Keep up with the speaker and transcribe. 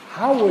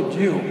how would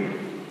you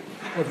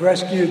have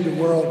rescued the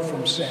world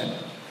from sin?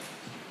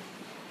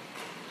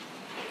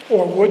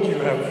 Or would you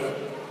have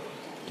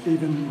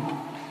even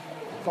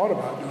thought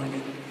about doing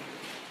it?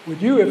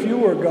 Would you, if you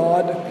were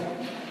God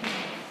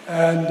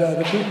and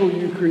the people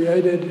you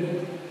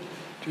created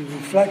to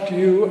reflect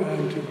you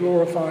and to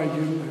glorify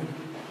you,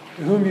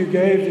 to whom you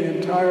gave the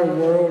entire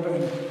world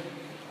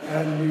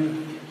and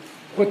you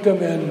put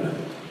them in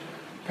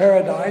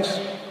paradise,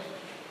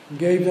 and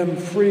gave them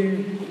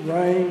free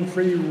reign,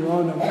 free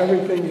run of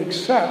everything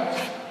except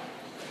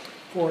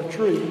for a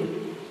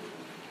tree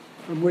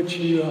from which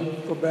you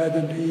forbade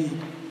them to eat.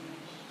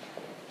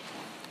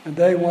 And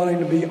they, wanting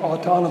to be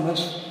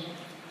autonomous,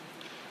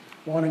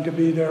 wanting to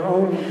be their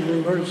own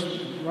rulers,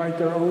 write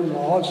their own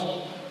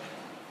laws,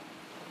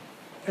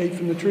 ate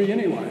from the tree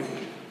anyway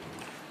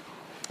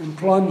and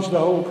plunged the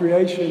whole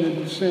creation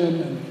into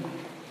sin. And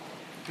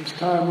as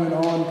time went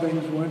on,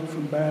 things went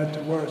from bad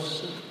to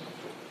worse.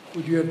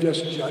 Would you have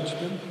just judged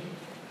them?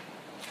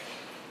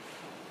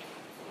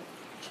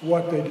 It's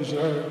what they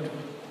deserved.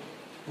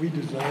 We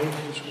deserve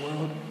this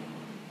world.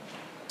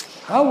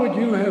 How would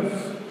you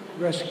have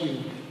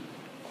rescued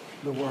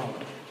the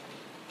world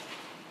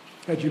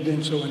had you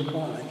been so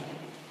inclined?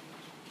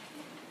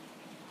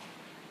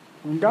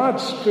 When God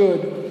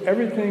stood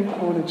everything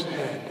on its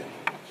head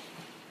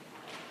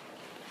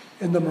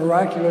in the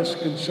miraculous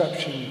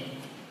conception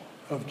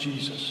of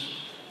Jesus,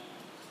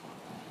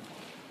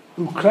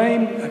 who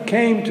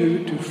came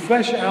to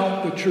flesh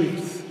out the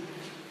truth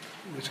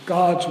that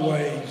God's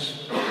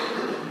ways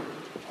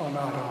are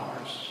not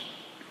ours.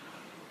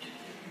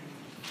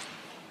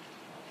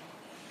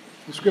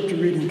 The scripture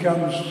reading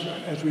comes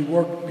as we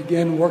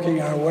begin working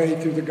our way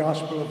through the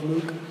Gospel of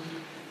Luke.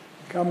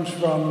 It comes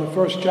from the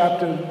first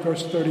chapter,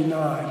 verse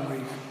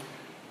 39.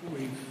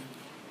 We've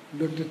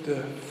looked at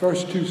the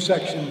first two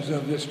sections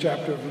of this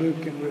chapter of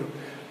Luke, and we'll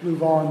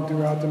move on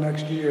throughout the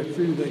next year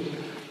through the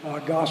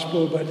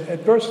Gospel. But at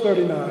verse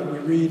 39, we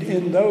read,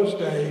 "In those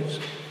days,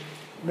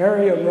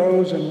 Mary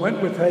arose and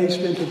went with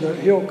haste into the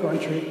hill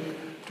country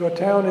to a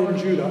town in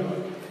Judah,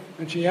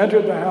 and she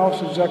entered the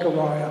house of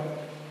Zechariah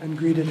and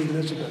greeted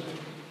Elizabeth.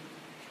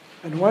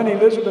 And when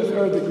Elizabeth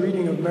heard the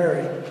greeting of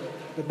Mary,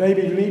 the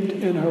baby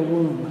leaped in her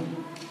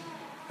womb.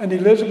 And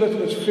Elizabeth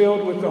was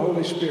filled with the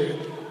Holy Spirit,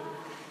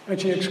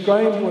 and she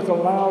exclaimed with a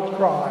loud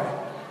cry,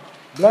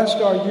 'Blessed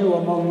are you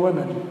among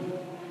women,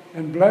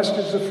 and blessed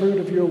is the fruit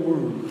of your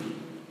womb.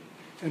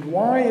 And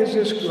why is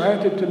this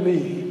granted to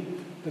me,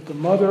 that the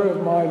mother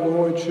of my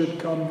Lord should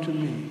come to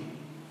me?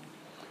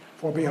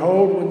 For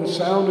behold, when the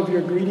sound of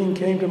your greeting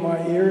came to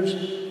my ears,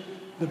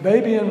 the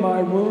baby in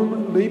my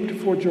womb leaped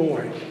for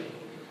joy.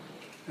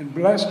 And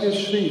blessed is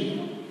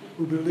she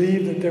who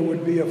believed that there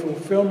would be a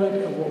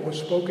fulfillment of what was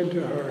spoken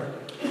to her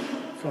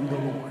from the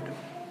Lord.'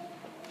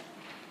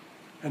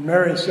 And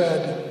Mary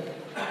said,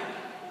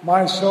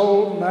 'My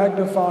soul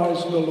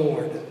magnifies the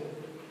Lord,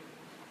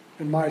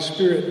 and my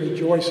spirit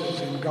rejoices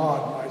in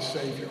God my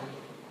Savior.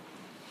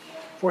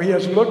 For he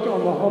has looked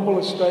on the humble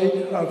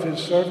estate of his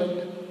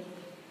servant.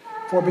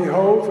 For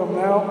behold, from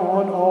now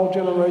on all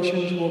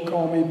generations will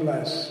call me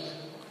blessed.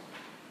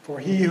 For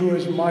he who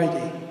is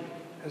mighty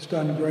has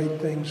done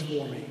great things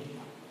for me,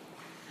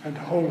 and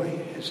holy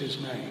is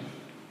his name.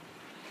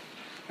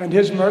 And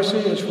his mercy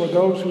is for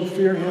those who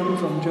fear him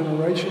from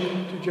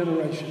generation to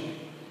generation.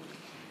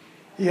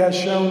 He has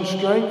shown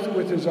strength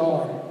with his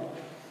arm.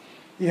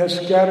 He has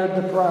scattered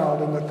the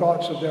proud in the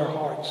thoughts of their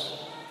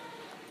hearts.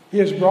 He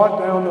has brought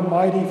down the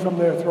mighty from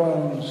their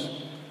thrones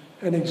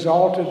and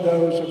exalted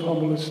those of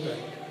humble estate.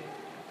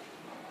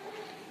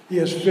 He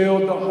has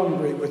filled the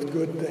hungry with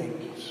good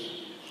things,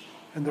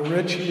 and the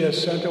rich he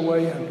has sent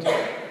away empty.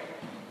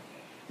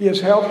 He has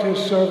helped his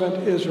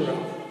servant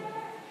Israel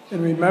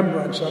in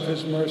remembrance of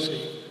his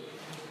mercy,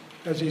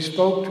 as he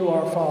spoke to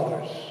our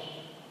fathers,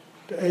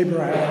 to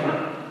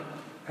Abraham,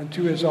 and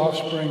to his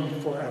offspring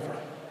forever.'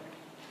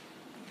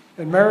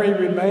 And Mary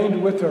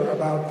remained with her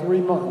about 3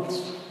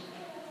 months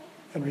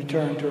and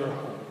returned to her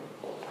home."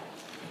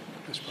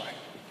 Let's pray.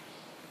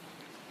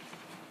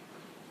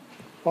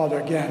 Father,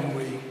 again,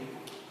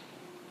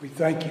 we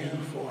thank you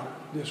for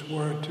this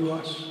word to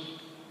us.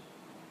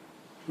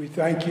 We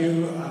thank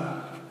you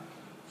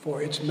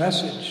for its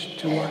message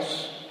to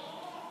us.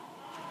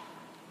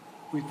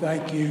 We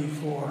thank you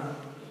for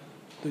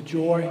the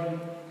joy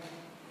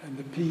and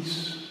the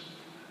peace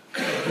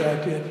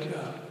that it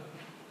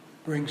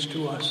brings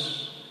to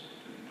us.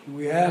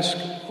 We ask,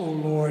 O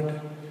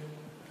Lord,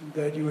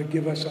 that you would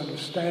give us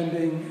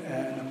understanding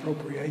and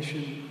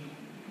appropriation,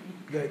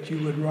 that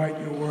you would write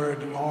your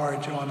word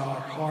large on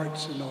our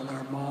hearts and on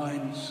our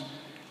minds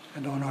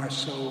and on our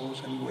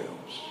souls and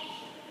wills,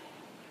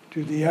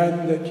 to the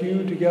end that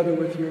you, together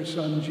with your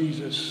Son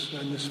Jesus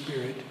and the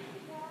Spirit,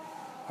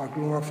 are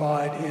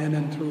glorified in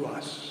and through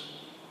us.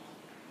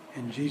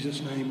 In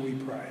Jesus' name we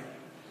pray.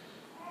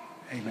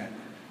 Amen.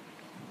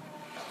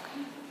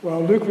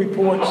 Well, Luke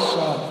reports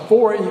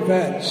 4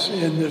 events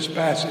in this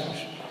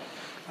passage.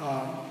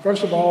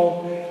 First of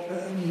all,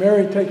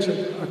 Mary takes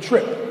a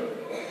trip.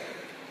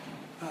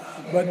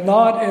 but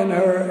not in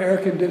her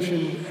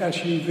air-conditioned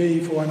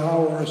SUV for an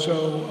hour or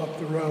so up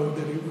the road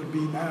that it would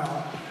be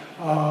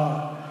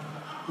now.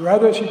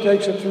 Rather, she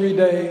takes a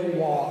 3-day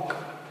walk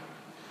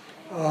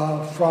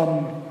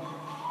from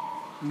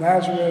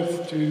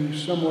Nazareth to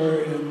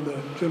somewhere in the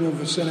general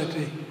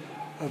vicinity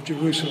of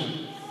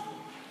Jerusalem.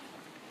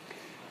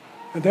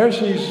 And there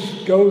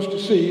she goes to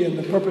see, and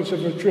the purpose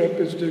of her trip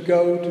is to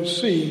go to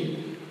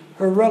see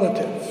her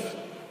relative,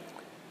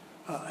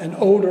 an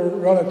older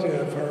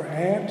relative, her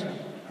aunt,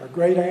 her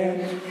great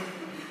aunt,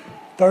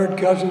 third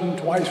cousin,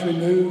 twice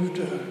removed,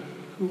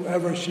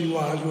 whoever she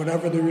was,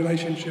 whatever the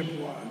relationship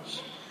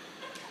was.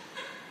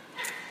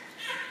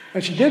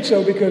 And she did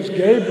so because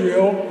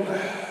Gabriel,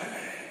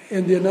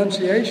 in the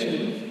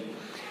Annunciation,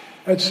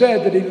 had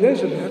said that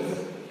Elizabeth,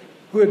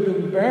 who had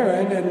been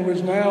barren and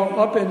was now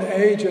up in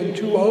age and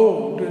too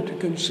old to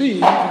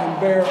conceive and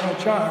bear a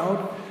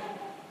child,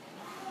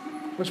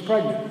 was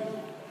pregnant.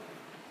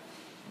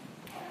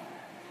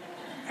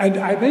 And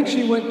I think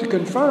she went to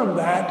confirm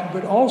that,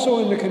 but also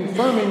in the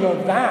confirming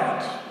of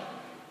that,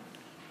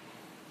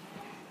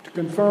 to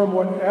confirm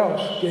what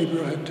else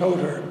Gabriel had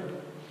told her,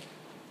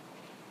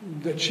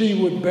 that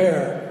she would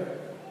bear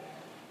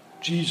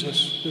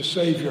Jesus, the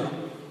Savior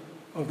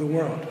of the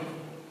world.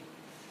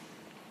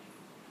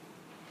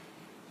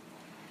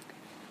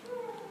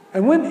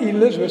 And when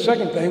Elizabeth,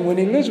 second thing, when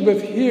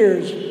Elizabeth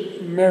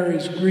hears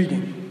Mary's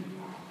greeting,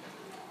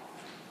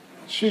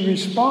 she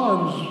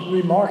responds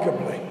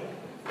remarkably.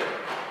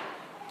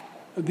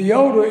 The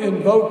older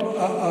invoked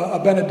a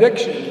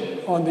benediction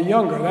on the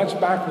younger. That's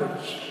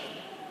backwards.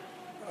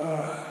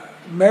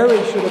 Mary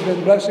should have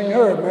been blessing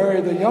her.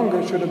 Mary, the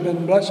younger, should have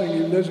been blessing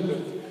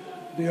Elizabeth,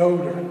 the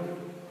older.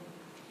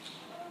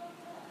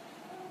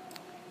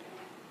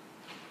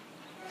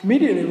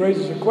 Immediately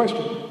raises a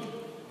question,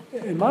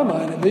 in my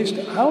mind at least,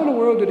 how in the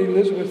world did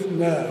Elizabeth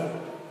know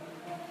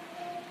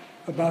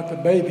about the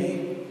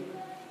baby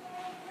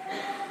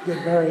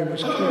that Mary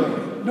was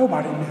carrying?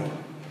 Nobody knew.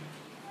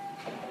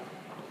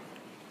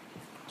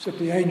 Except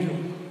the angel,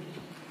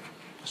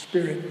 the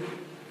Spirit,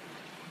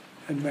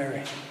 and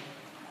Mary.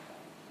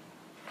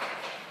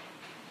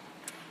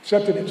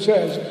 Except that it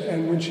says,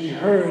 and when she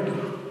heard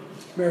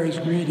Mary's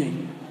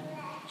greeting,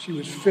 she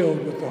was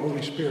filled with the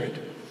Holy Spirit.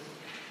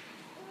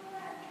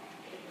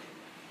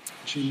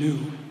 She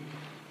knew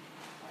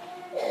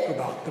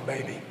about the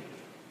baby.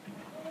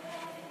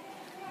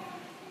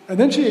 And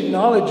then she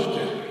acknowledged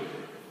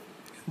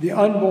the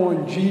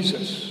unborn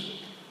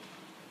Jesus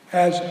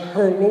as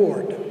her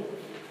Lord.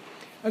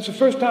 That's the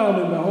first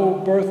time in the whole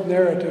birth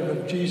narrative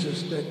of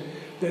Jesus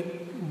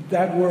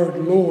that word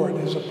Lord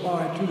is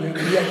applied to him.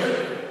 And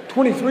yet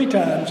 23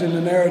 times in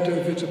the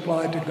narrative it's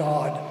applied to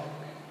God.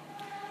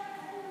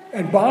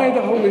 And by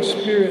the Holy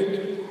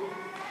Spirit,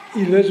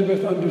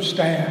 Elizabeth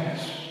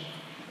understands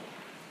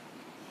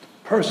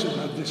the person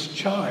of this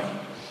child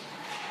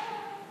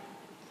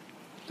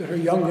that her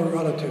younger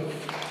relative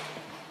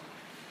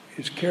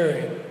is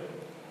carrying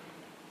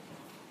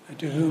and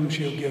to whom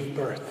she'll give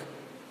birth.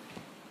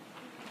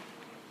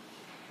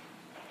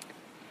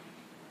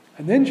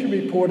 And then she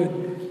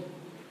reported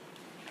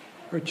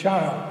her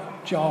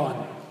child,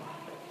 John,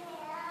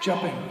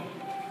 jumping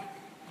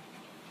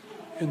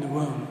in the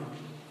womb.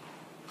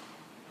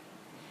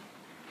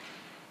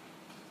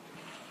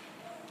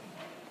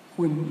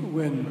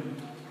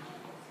 When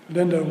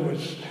Linda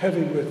was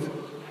heavy with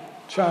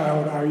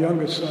child, our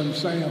youngest son,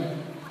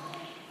 Sam,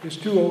 his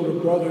two older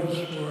brothers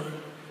were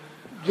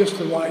just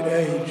the right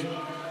age.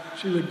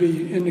 She would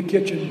be in the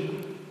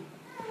kitchen,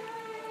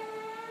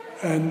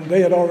 and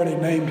they had already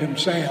named him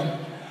Sam,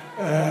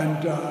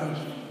 and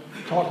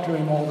talked to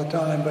him all the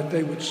time, but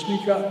they would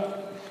sneak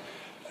up,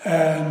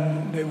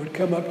 and they would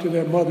come up to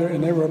their mother,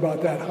 and they were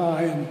about that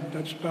high, and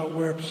that's about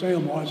where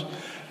Sam was,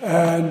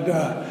 and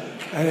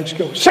it'd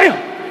go,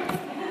 Sam!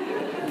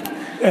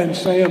 And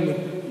Sam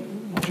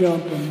would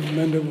jump, and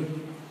Linda would,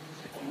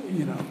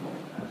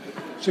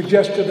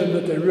 suggest to them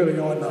that they really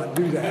ought not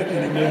do that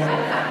anymore.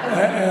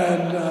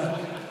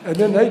 And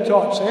then they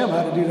taught Sam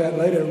how to do that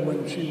later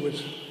when she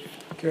was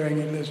carrying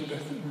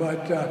Elizabeth.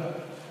 But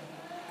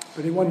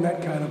he wasn't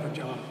that kind of a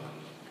John.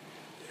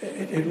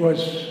 It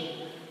was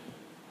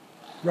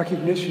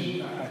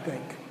recognition, I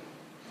think.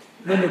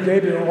 Remember,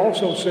 Gabriel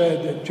also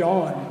said that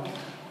John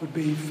would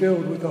be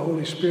filled with the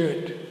Holy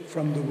Spirit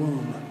from the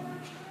womb.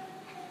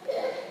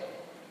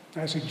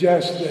 I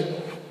suggest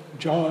that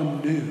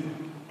John knew,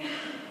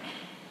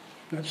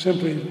 not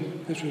simply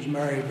this was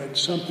Mary, but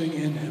something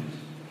in him,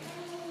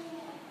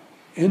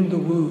 in the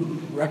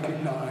womb,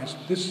 recognized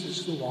this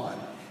is the one.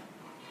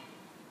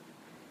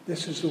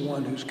 This is the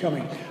one who's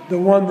coming, the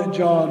one that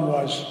John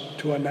was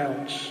to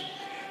announce.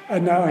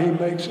 And now he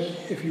makes,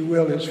 if you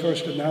will, his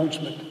first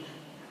announcement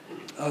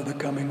of the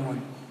coming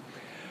one.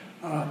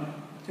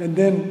 And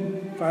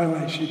then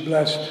finally she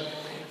blessed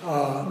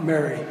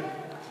Mary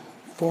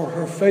for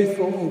her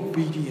faithful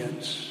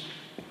obedience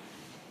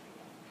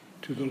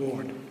to the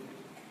Lord.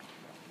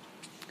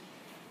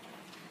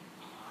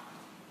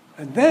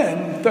 And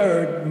then,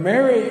 third,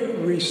 Mary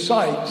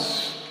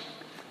recites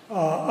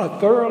a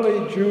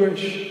thoroughly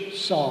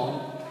Jewish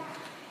song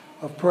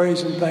of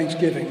praise and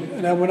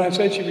thanksgiving. Now, when I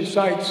say she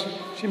recites,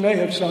 she may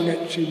have sung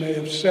it, she may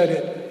have said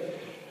it.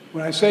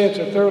 When I say it's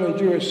a thoroughly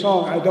Jewish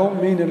song, I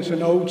don't mean that it's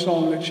an old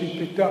song that she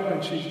picked up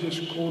and she's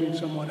just quoting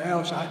someone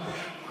else.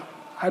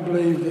 I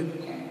believe that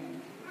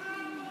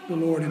the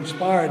Lord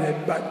inspired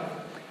it, but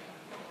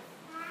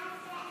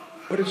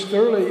it's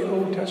thoroughly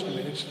Old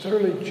Testament. It's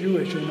thoroughly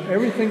Jewish, and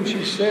everything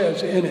she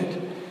says in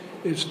it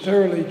is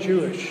thoroughly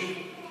Jewish,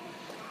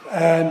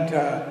 and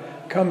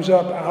comes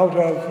up out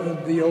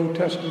of the Old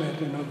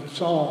Testament and of the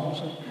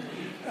Psalms,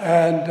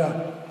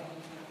 and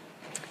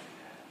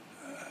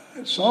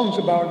songs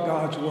about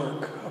God's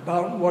work,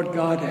 about what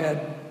God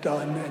had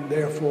done, and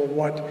therefore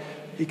what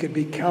he could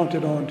be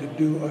counted on to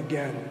do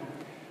again.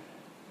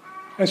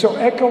 And so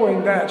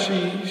echoing that,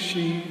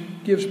 she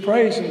gives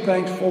praise and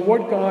thanks for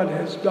what God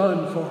has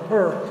done for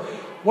her,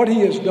 what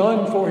he has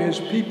done for his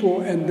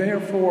people, and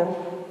therefore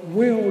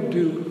will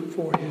do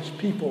for his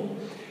people.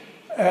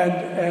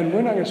 And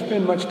we're not going to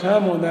spend much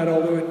time on that,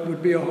 although it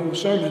would be a whole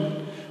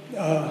sermon.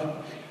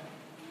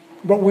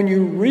 But when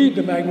you read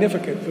the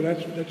Magnificat, for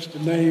that's the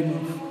name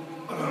of,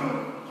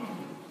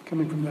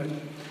 coming from that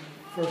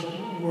first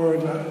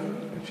word,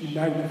 she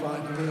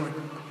magnified the Lord.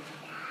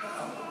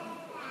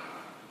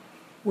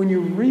 When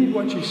you read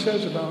what she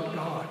says about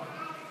God,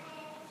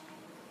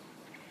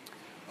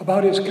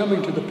 about his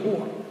coming to the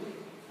poor,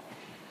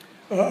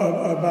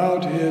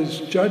 about his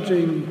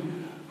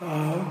judging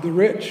the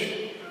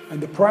rich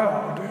and the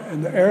proud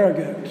and the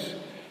arrogant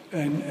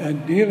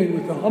and dealing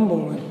with the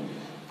humble, and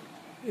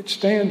it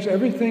stands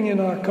everything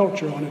in our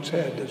culture on its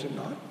head, does it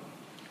not?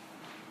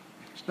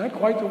 It's not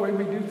quite the way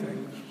we do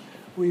things.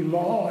 We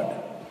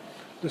laud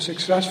the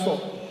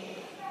successful,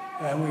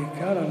 and we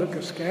kind of look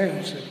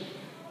askance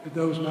at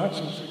those not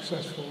so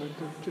successful,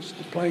 at just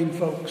the plain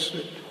folks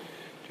that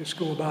just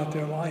go about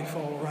their life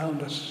all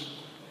around us.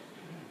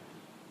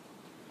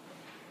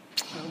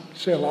 I'll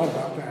say a lot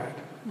about that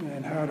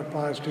and how it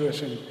applies to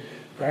us, and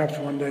perhaps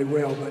one day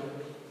will.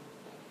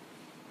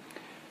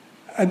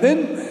 And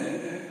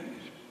then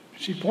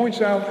she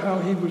points out how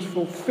he was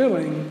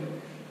fulfilling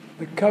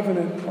the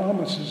covenant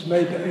promises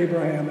made to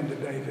Abraham and to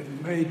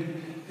David,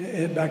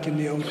 made back in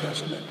the Old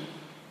Testament.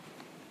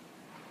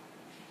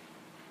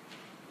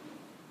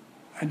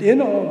 And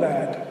in all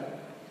that,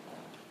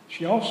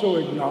 she also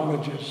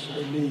acknowledges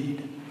her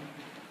need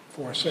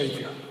for a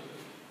Savior.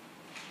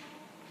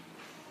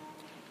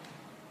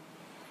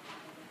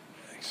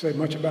 I can't say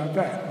much about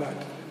that,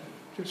 but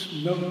just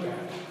note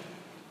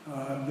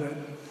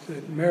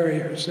that Mary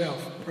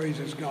herself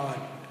praises God,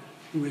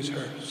 who is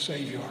her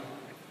Savior.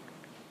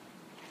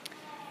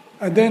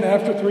 And then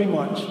after 3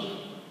 months,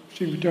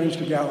 she returns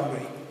to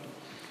Galilee.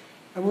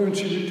 And when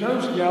she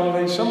returns to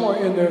Galilee, somewhere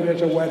in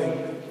there's a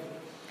wedding.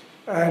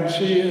 And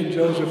she and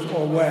Joseph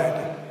are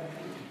wed,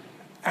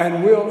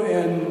 and will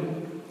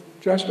in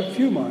just a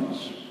few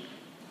months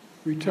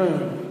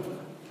return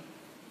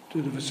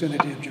to the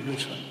vicinity of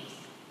Jerusalem.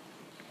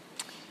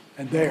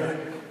 And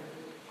there,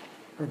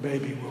 her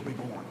baby will be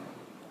born.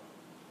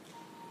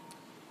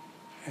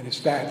 And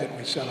it's that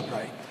we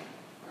celebrate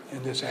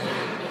in this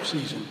Advent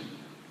season.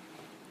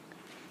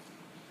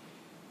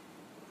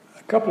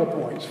 A couple of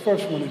points.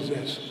 First one is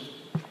this,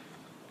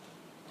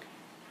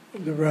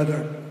 the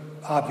rather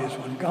obvious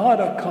one. God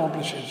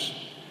accomplishes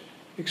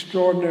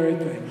extraordinary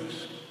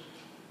things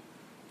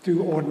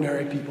through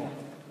ordinary people.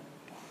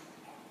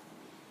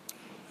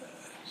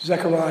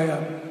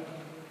 Zechariah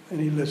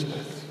and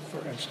Elizabeth,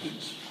 for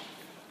instance,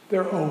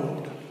 they're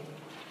old.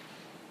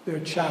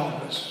 They're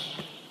childless.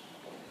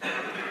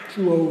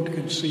 Too old to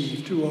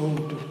conceive, too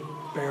old to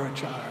bear a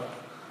child.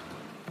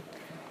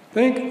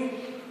 Think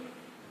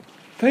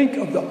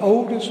of the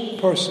oldest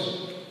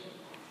person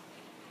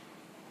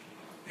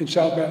in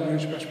South Baton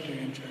Rouge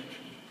Presbyterian Church.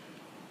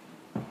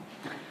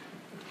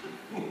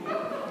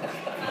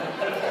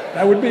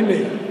 That would be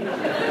me.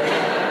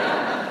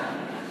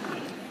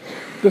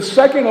 The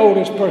second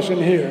oldest person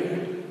here,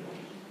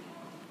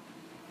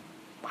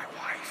 my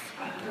wife.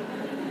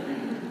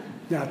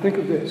 Now think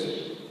of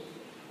this.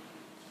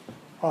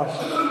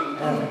 Us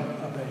having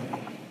a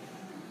baby.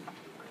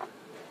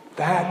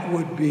 That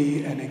would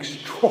be an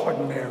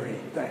extraordinary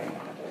thing.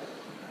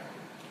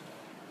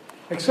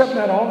 Except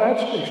not all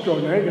that's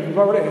extraordinary, because we've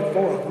already had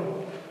 4 of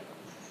them.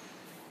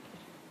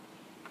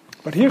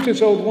 But here's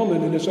this old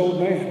woman and this old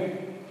man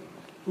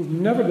who've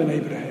never been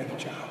able to have a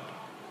child.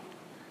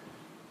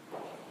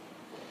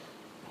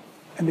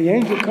 And the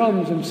angel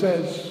comes and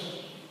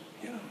says,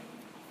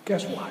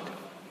 guess what?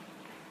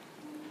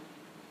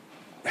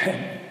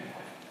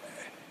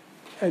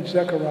 And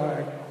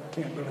Zechariah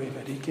can't believe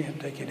it. He can't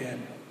take it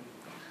in.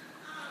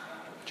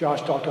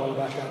 Josh talked all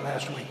about that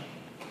last week.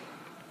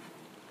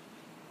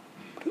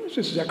 Who's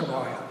this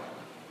Zechariah?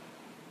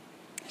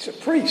 He's a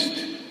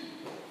priest,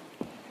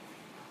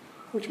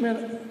 which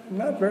meant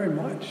not very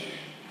much.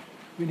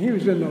 I mean, he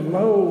was in the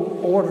low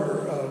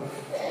order of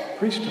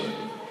priesthood.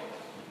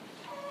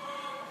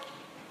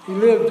 He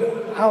lived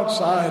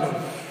outside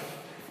of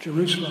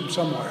Jerusalem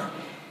somewhere.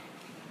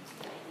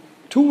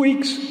 2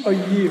 weeks a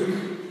year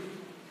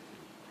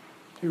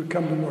He would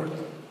come to work.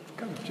 What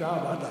kind of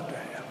job I'd love to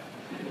have.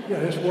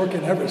 Yeah, just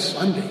working every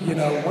Sunday,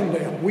 one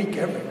day a week,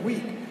 every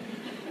week.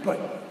 But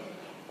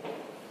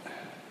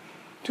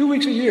 2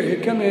 weeks a year,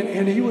 he'd come in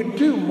and he would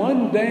do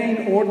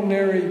mundane,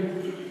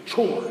 ordinary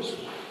chores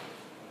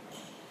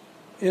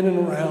in and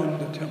around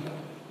the temple.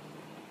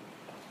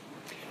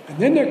 And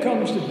then there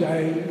comes the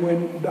day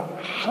when the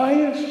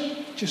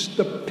highest, just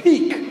the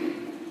peak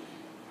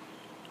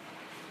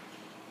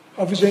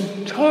of his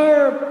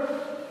entire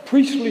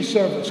priestly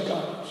service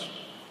comes.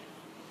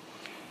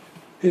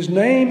 His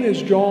name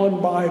is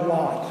drawn by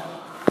lot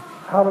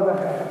out of the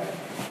hat.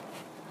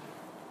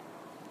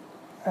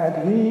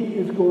 And he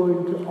is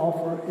going to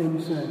offer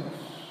incense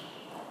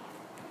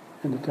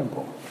in the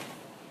temple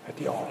at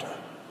the altar.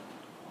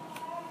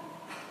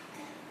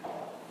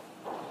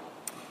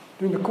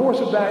 During the course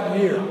of that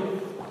year,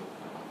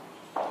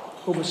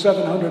 over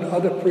 700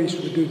 other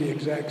priests would do the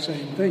exact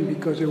same thing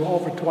because they were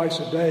offered twice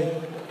a day,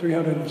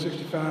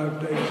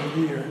 365 days a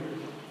year.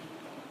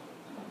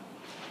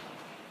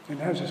 And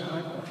that was his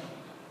high point.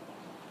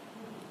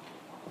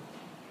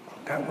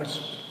 That was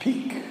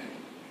peak.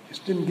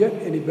 Just didn't get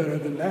any better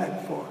than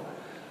that for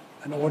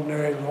an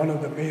ordinary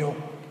run-of-the-mill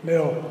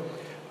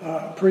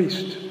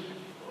priest.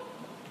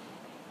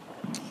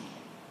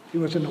 He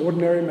was an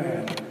ordinary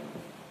man,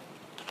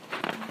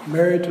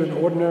 married to an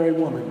ordinary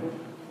woman.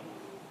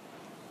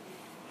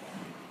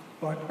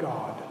 But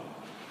God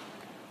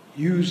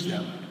used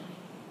them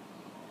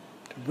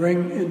to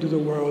bring into the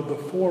world the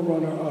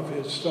forerunner of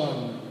his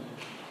Son,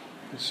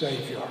 the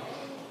Savior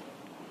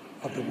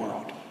of the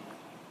world.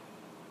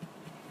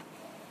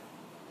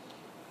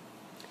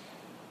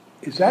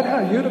 Is that how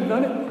you'd have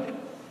done it?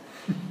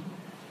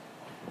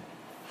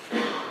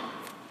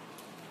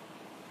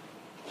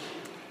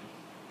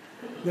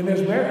 Then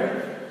there's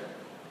Mary.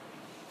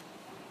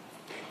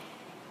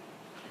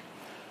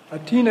 A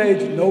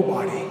teenage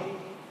nobody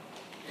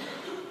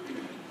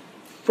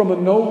from a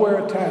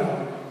nowhere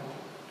town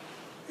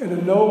in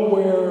a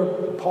nowhere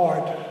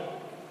part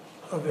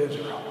of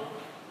Israel.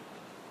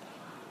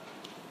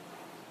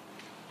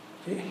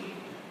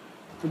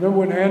 Remember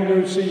when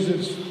Andrew sees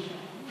his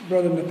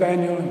brother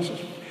Nathaniel and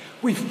says,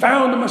 "We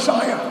found the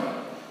Messiah.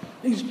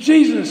 He's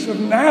Jesus of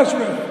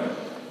Nazareth."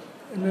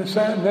 And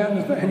then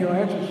Nathaniel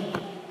answers,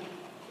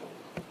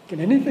 "Can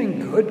anything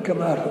good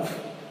come out of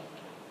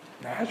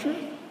Nazareth?"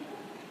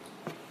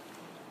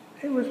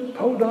 It was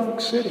Podunk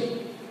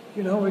City.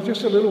 It was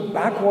just a little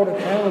backwater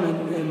town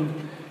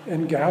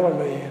in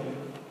Galilee. And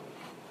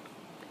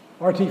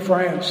R.T.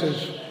 France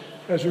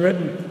has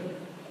written,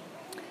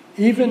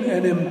 even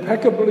an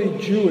impeccably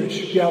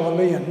Jewish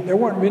Galilean, there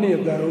weren't many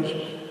of those.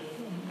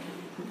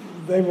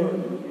 They were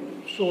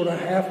sort of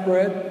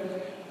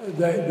half-bred.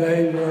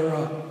 They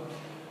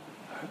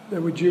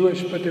were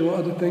Jewish, but there were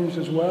other things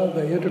as well.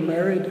 They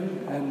intermarried,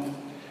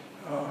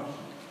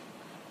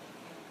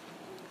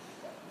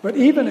 but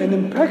even an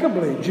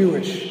impeccably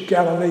Jewish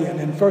Galilean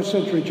in first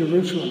century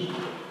Jerusalem,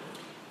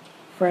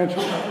 France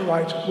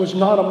writes, was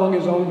not among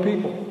his own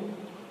people.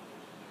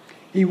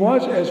 He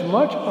was as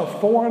much a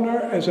foreigner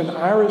as an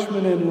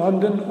Irishman in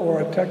London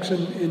or a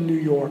Texan in New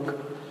York.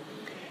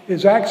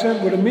 His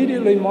accent would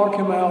immediately mark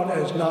him out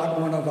as not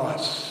one of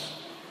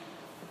us.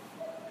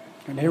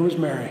 And here was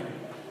Mary,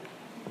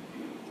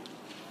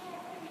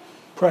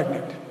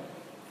 pregnant,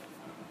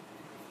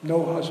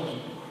 no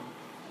husband,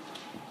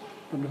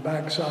 from the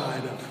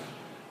backside of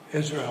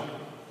Israel,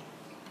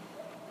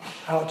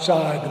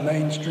 outside the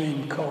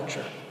mainstream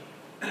culture.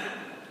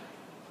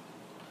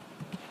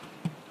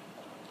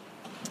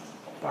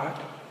 But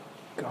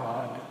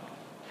God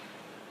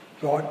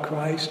brought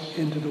Christ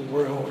into the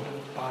world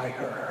by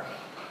her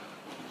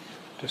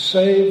to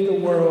save the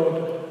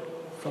world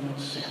from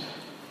its sin.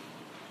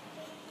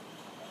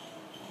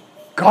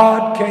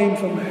 God came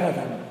from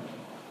heaven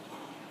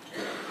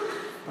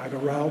by the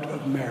route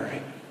of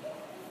Mary.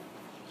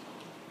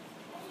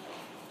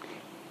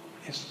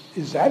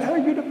 Is that how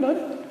you'd have done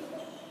it?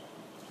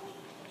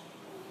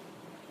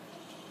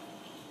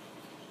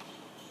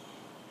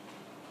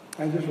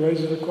 And this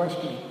raises a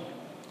question.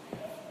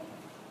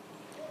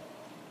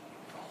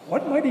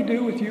 What might he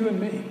do with you and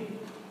me?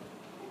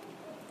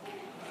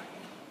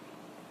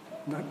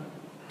 Not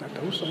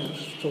those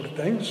sort of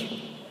things,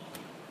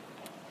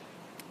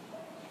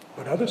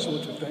 but other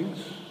sorts of things.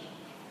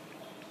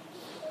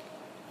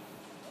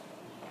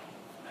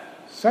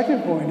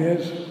 Second point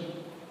is,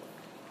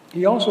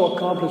 he also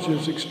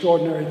accomplishes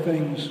extraordinary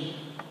things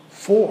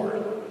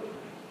for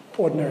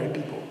ordinary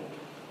people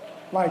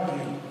like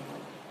you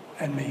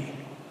and me.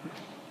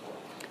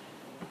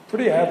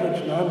 Pretty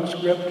average,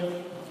 nondescript,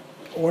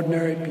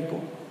 ordinary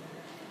people.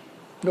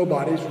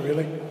 Nobodies,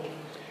 really.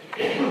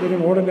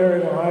 Living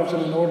ordinary lives in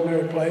an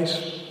ordinary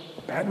place,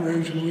 Baton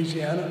Rouge,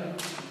 Louisiana.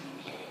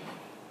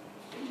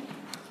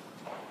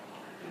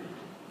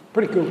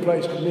 Pretty cool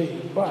place to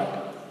me,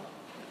 but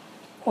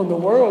on the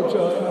world's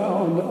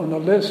on the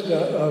list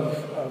of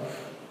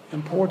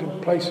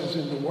important places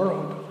in the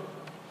world,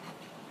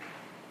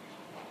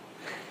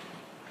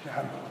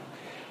 I'm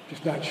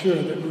just not sure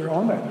that we're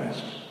on that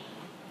list.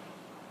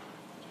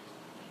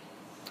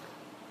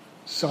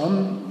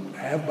 Some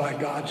have, by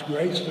God's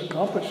grace,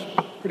 accomplished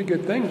pretty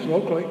good things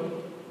locally,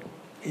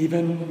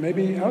 even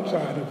maybe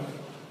outside of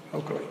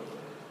locally.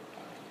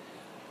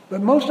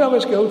 But most of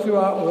us go through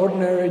our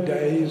ordinary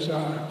days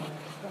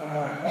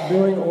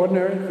doing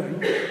ordinary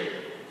things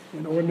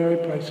in ordinary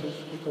places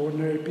with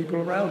ordinary people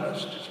around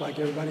us, just like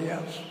everybody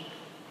else.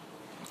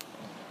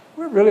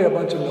 We're really a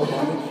bunch of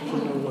nobodies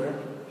from nowhere.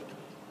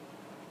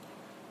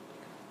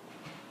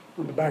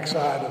 On the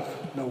backside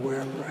of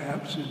nowhere,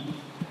 perhaps, in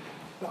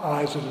the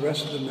eyes of the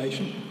rest of the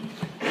nation.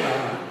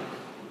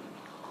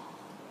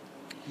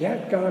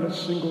 Yet God has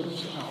singled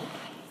us out,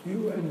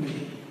 you and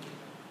me,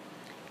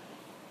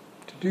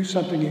 to do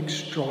something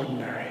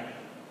extraordinary,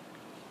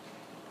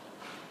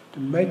 to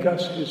make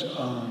us his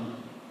own,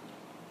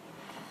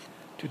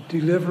 to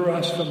deliver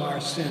us from our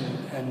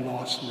sin and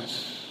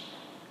lostness,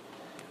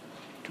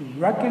 to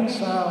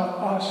reconcile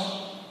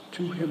us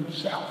to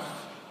himself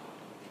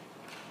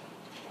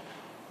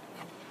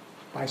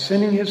by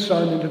sending his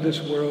Son into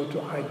this world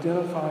to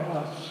identify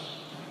us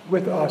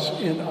with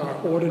us in our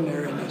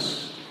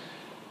ordinariness,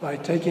 by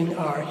taking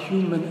our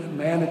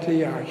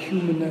humanity, our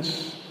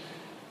humanness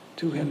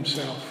to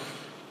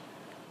himself,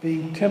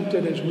 being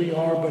tempted as we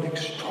are, but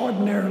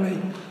extraordinarily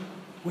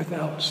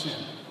without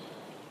sin,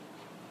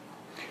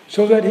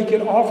 so that he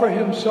can offer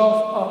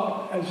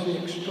himself up as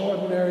the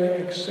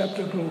extraordinary,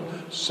 acceptable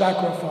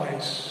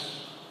sacrifice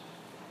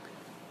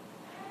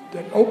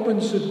that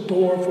opens the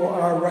door for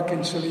our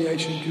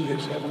reconciliation to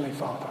his heavenly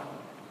Father,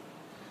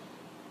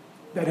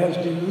 that has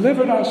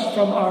delivered us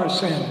from our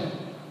sin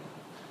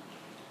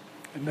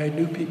and made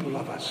new people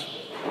of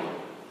us.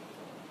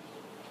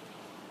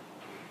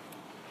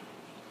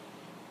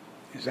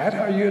 Is that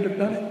how you'd have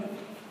done it?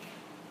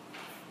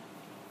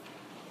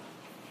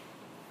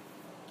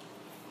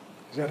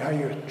 Is that how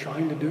you're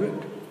trying to do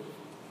it?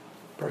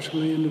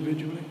 Personally,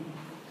 individually?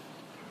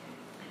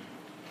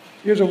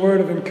 Here's a word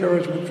of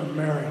encouragement from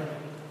Mary,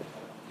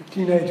 a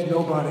teenage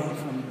nobody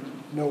from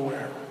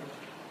nowhere.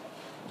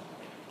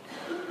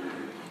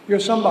 You're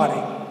somebody.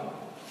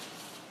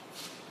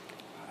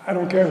 I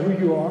don't care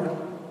who you are,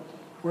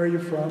 where you're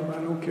from.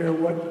 I don't care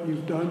what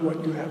you've done,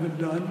 what you haven't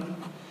done,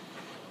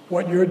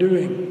 what you're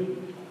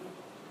doing,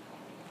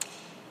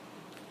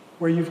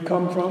 where you've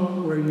come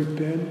from, where you've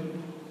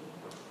been,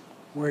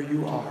 where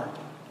you are.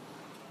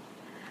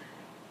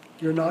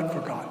 You're not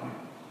forgotten.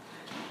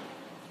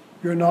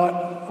 You're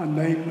not a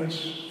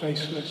nameless,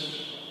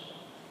 faceless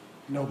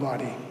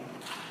nobody.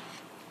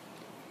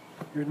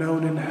 You're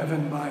known in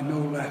heaven by no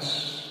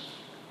less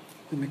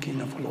than the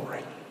King of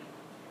Glory,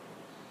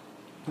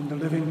 than the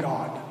living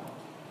God,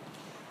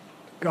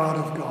 God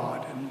of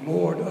God and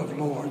Lord of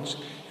Lords.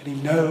 And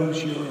he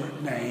knows your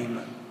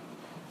name.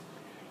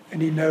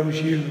 And he knows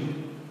you.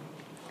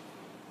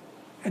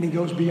 And he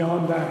goes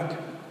beyond that.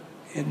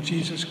 In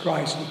Jesus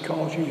Christ, he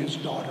calls you his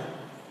daughter,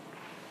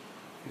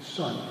 his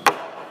son,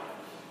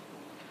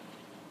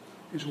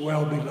 his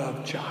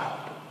well-beloved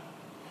child.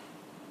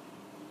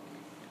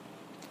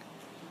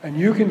 And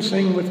you can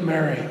sing with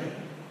Mary,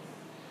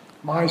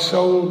 "My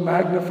soul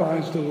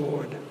magnifies the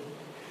Lord,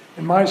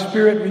 and my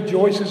spirit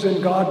rejoices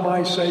in God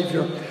my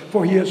Savior,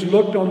 for he has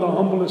looked on the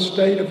humble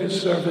estate of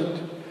his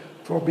servant.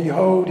 For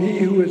behold, he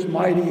who is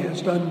mighty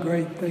has done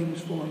great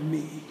things for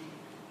me,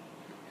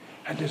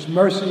 and his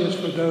mercy is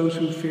for those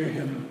who fear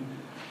him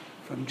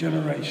from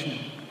generation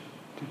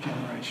to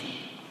generation."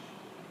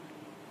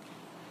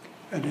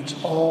 And it's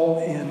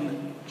all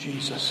in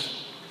Jesus.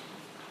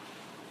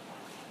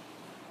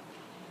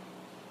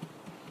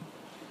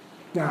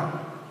 Now,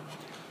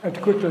 I have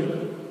to quickly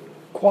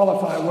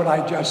qualify what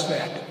I just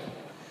said,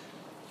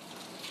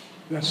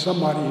 lest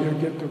somebody here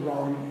get the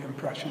wrong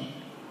impression.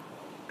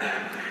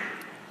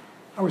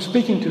 I was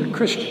speaking to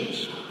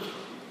Christians.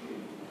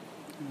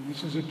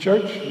 This is a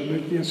church, you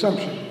make the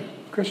assumption,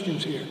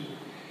 Christians here.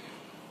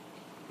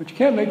 But you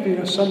can't make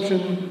the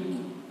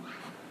assumption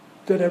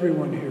that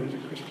everyone here is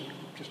a Christian.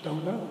 Just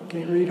don't know.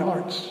 Can't read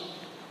hearts.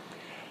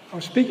 I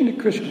was speaking to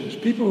Christians,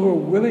 people who are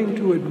willing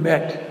to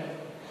admit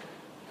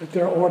that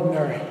they're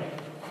ordinary,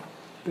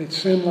 that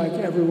sin like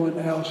everyone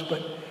else,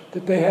 but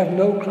that they have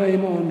no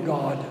claim on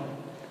God,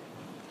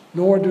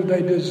 nor do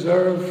they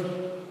deserve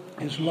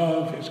his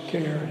love, his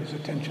care, his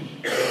attention.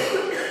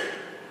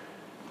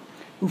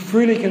 Who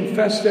freely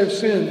confess their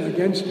sin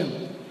against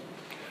him,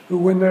 who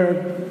when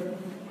they're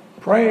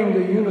praying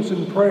the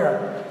unison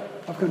prayer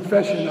of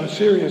confession are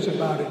serious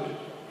about it,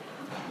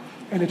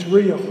 and it's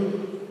real,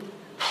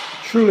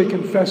 truly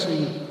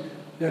confessing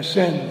their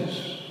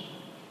sins.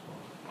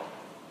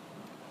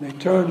 They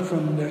turn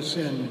from their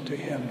sin to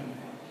him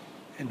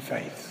in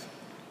faith.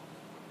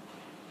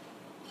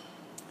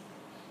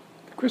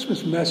 The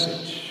Christmas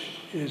message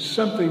is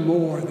something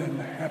more than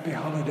happy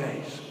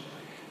holidays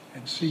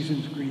and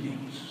season's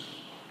greetings.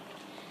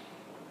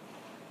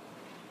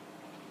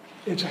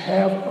 It's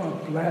have a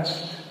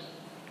blessed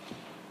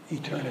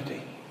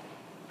eternity.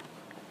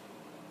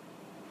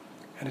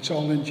 And it's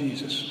all in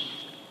Jesus.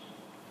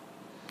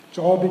 It's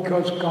all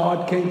because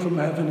God came from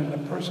heaven in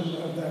the person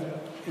of that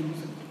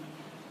infant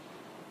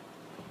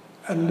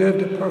and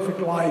lived a perfect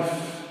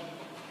life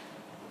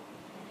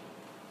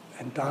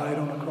and died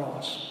on a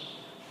cross,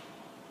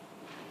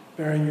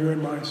 bearing your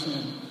and my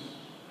sins,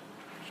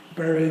 was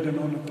buried, and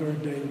on the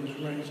third day was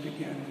raised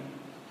again.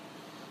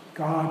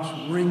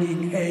 God's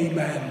ringing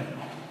amen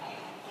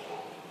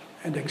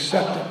and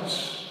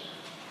acceptance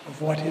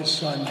of what his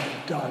Son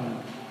had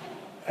done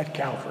at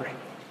Calvary.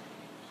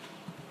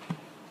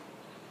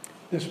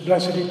 This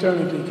blessed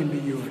eternity can be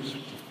yours.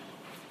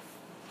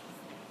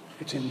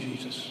 It's in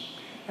Jesus.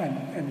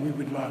 And we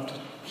would love to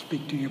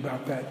speak to you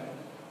about that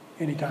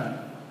anytime.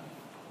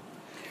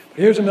 But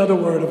here's another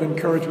word of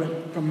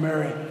encouragement from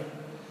Mary.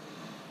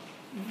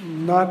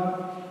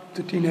 Not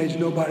the teenage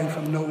nobody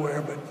from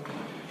nowhere, but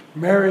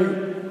Mary,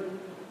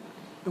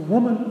 the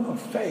woman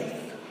of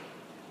faith,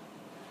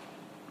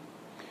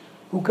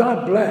 who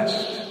God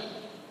blessed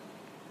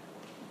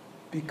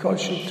because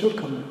she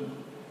took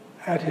him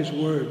at his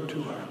word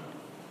to her.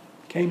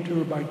 Came to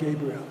her by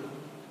Gabriel.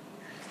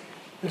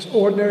 This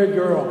ordinary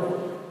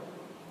girl,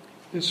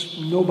 this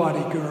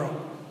nobody girl,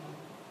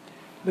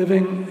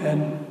 living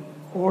an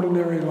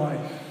ordinary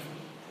life,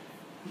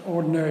 an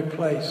ordinary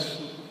place,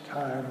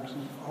 times,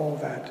 and all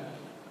that.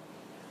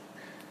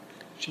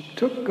 She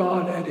took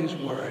God at his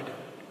word.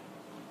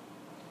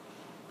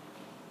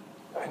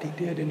 And he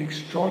did an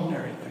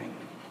extraordinary thing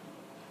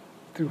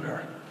through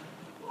her.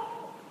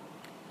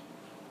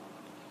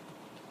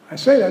 I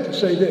say that to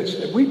say this,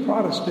 that we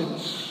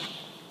Protestants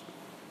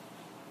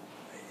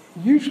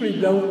usually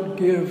don't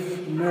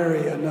give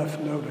Mary enough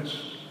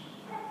notice.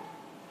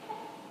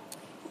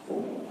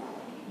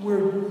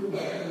 We're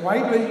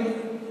rightly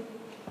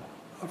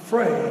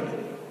afraid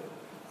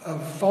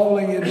of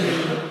falling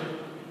into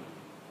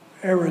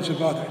errors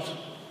of others.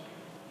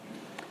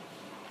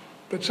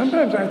 But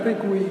sometimes I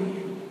think we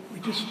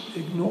just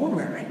ignore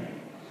Mary.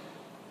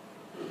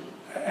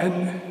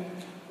 And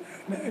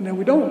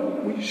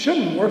we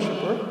shouldn't worship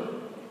her.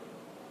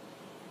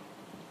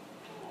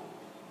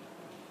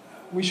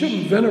 We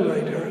shouldn't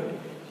venerate her.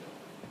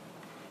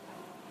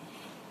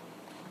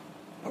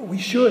 But we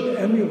should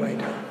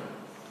emulate her.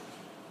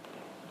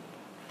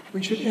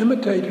 We should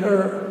imitate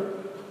her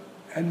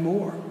and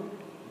more.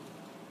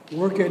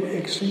 Work at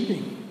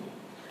exceeding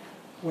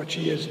what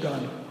she has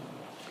done.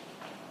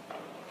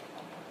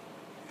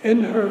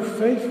 In her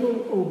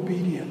faithful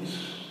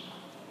obedience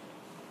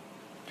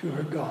to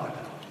her God.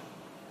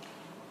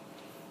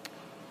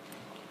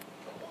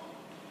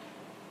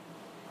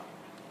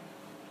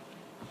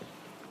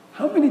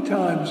 How many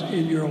times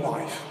in your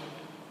life,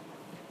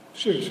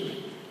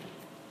 seriously,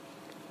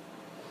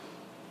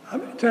 how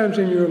many times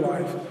in your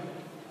life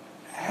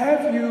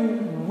have you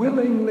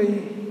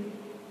willingly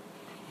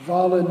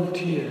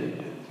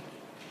volunteered,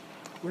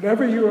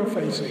 whatever you are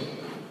facing,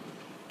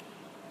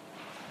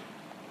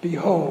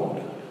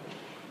 behold,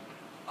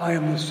 I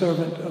am the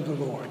servant of the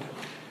Lord.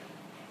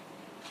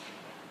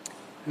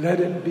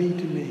 Let it be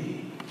to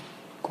me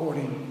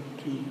according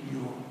to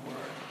your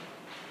word.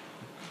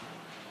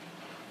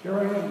 Here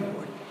I am,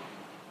 Lord.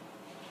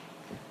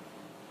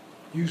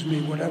 Use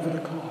me whatever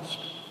the cost.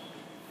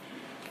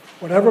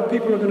 Whatever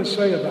people are going to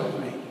say about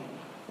me.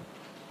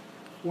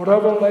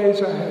 Whatever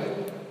lays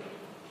ahead.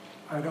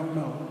 I don't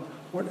know.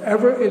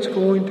 Whatever it's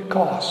going to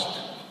cost.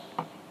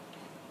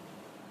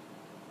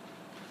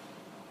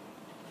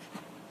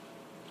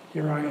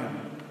 Here I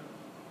am.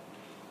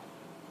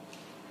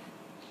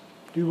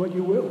 Do what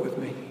you will with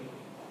me.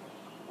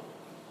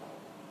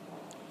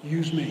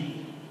 Use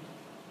me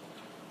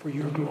for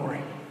your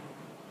glory.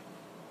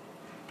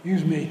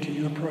 Use me to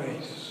your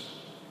praise.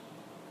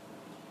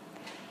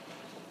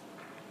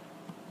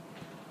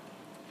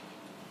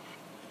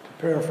 To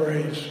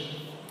paraphrase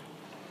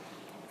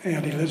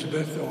Aunt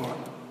Elizabeth, or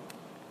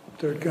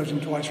third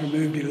cousin twice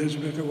removed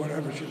Elizabeth, or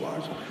whatever she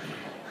was.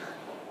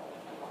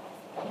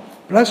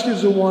 Blessed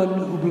is the one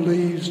who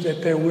believes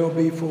that there will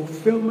be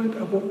fulfillment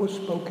of what was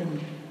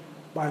spoken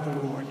by the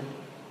Lord.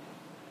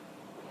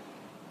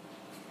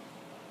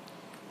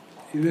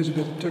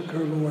 Elizabeth took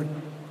her Lord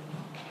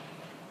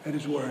at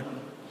his word.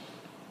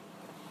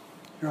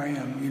 Here I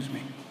am, use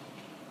me.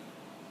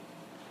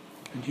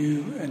 And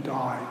you and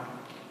I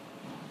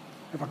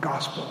have a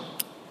gospel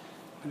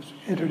that has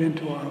entered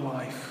into our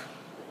life,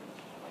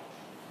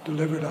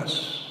 delivered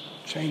us,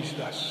 changed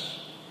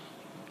us,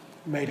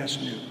 made us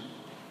new.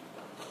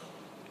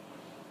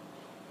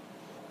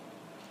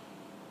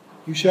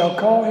 You shall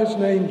call his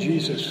name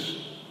Jesus.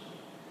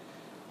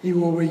 He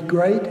will be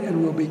great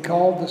and will be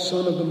called the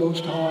Son of the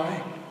Most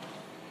High.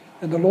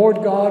 And the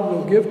Lord God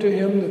will give to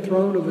him the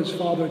throne of his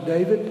father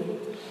David,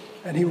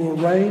 and he will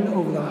reign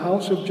over the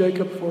house of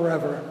Jacob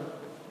forever,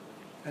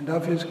 and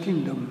of his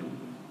kingdom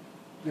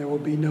there will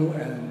be no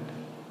end.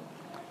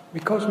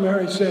 Because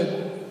Mary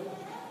said,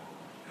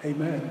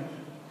 Amen,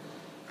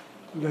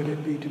 let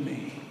it be to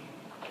me.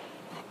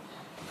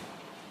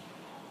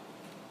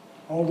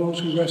 All those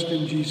who rest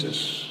in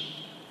Jesus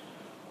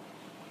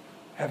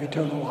have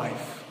eternal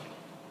life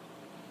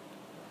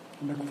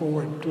and look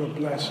forward to a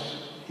blessed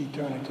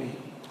eternity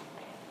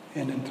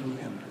in and through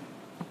him.